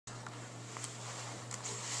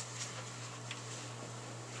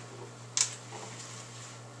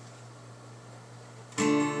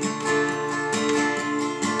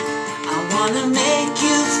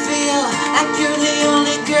like you're the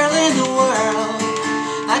only girl in the world,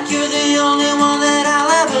 like you're the only one that I'll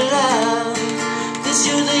ever love, 'cause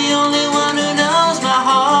you're the only one who knows my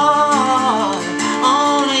heart,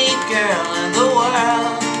 only girl in the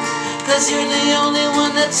world, 'cause you're the only one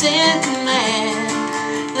that's in command,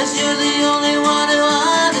 'cause you're the only one who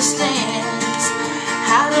understands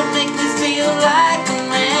how to make me feel like a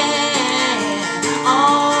man,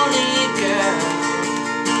 only girl.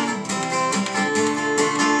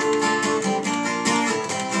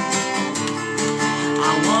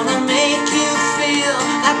 I wanna make you feel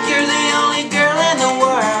like you're the only girl in the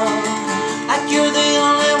world, like you're the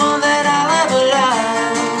only one that I'll ever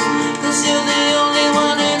love, 'cause you're the only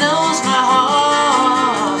one who knows my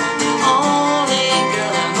heart, only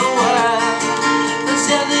girl in the world, 'cause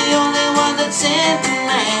you're the only one that's in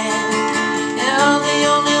command, you're the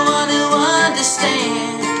only one who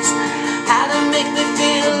understands how to make me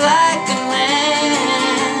feel like a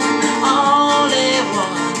man, only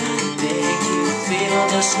one. Make you feel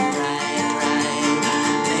just right, right,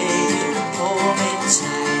 baby, hold me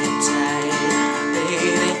tight, tight,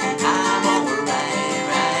 baby, I'm alright,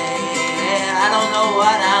 right, I don't know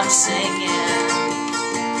what I'm singing.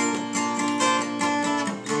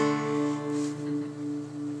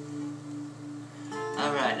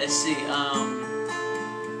 Alright, let's see,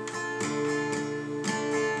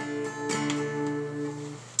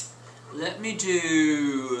 let me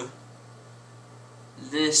do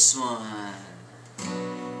this one.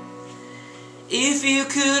 If you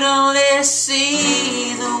could only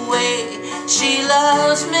see the way she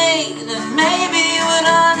loves me, then maybe you would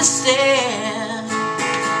understand.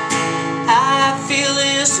 I feel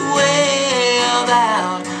this way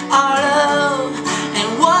about our love and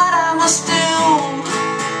what I must do.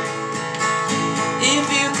 If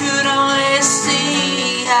you could only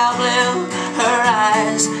see how blue her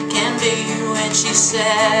eyes can be when she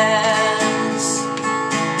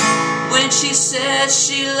says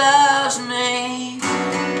she loves me.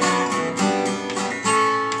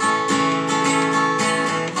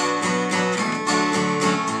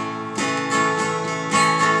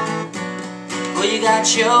 Well, you got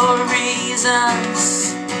your reasons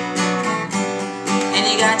and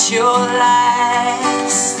you got your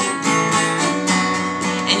lies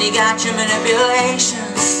and you got your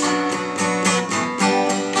manipulations.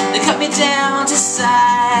 They cut me down to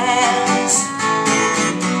size.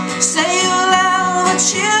 Say you love what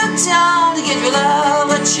you don't, give your love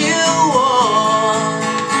what you want.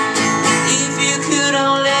 If you could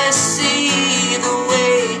only see the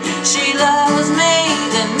way she loves me,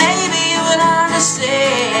 then maybe you would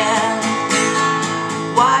understand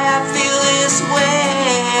why I feel this way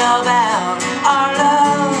about our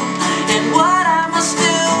love and what I must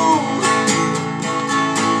do.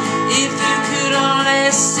 If you could only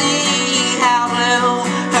see how blue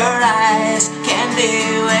her eyes can be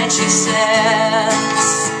when she says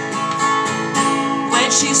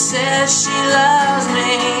she loves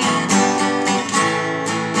me.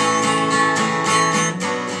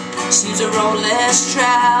 Seems a road less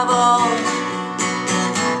traveled,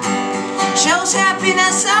 shows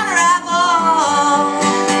happiness unraveled,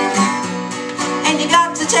 and you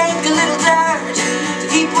got to take a little dirt to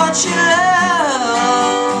keep what you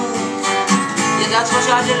love. Yeah, that's what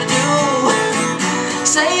I did to do.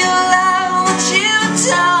 Say you love what you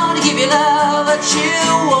don't, give your love what you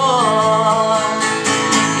want.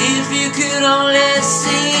 If you could only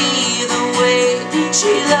see the way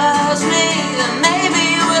she loves me, then maybe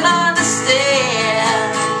you would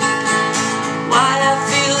understand why I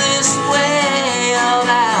feel this way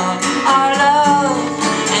about our love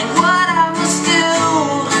and what I must do.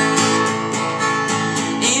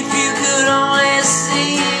 If you could only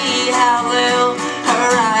see how blue her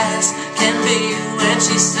eyes can be when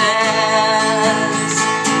she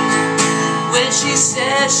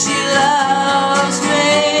says she loves me.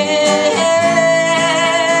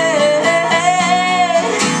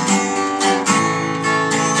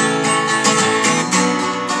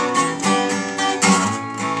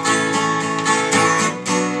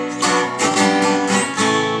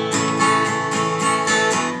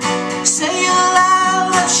 Say you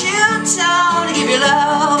love what you don't, give your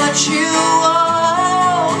love what you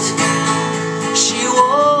want. She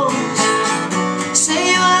won't.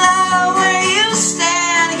 Say you love where you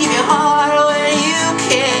stand, give your heart where you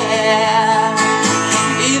care.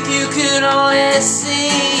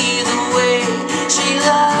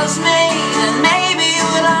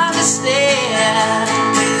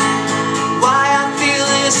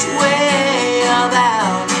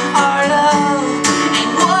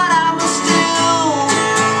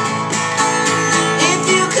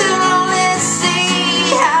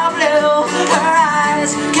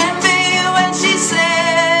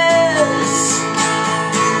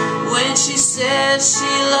 says she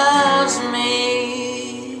loves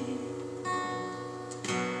me.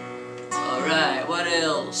 Alright, what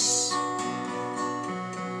else?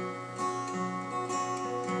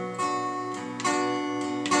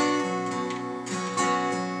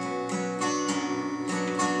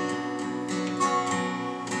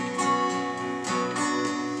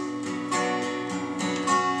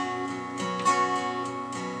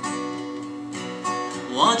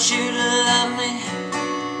 Want you to love me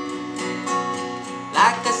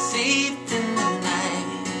like a thief in the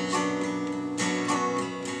night.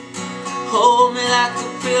 Hold me like a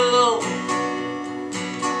pillow,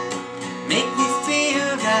 make me feel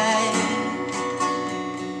right.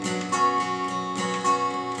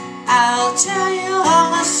 I'll tell you all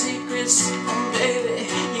my secrets, and baby,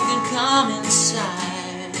 you can come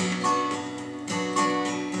inside.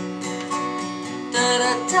 Da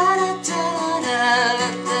da da da da da.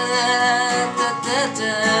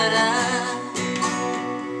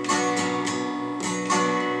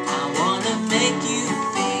 I wanna make you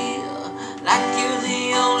feel like you're the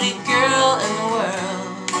only girl in the world,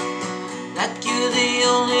 like you're the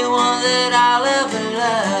only one that I'll ever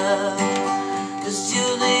love, 'cause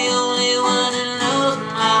you're the only one who knows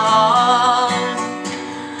my heart,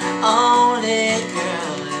 only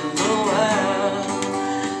girl in the world,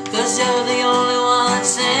 'cause you're the only one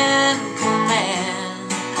that's in command.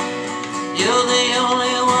 You're the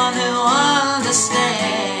only one who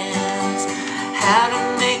understands how to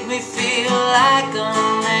make me feel like a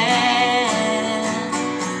man.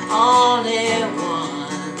 Only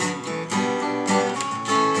one.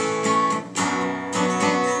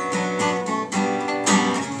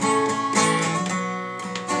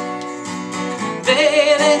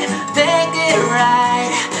 Baby, make it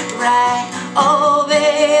right, right. Oh,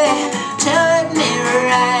 baby, turn me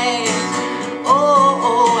right.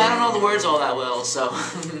 I don't know the words all that well, so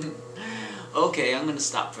okay, I'm gonna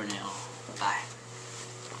stop for now. Bye.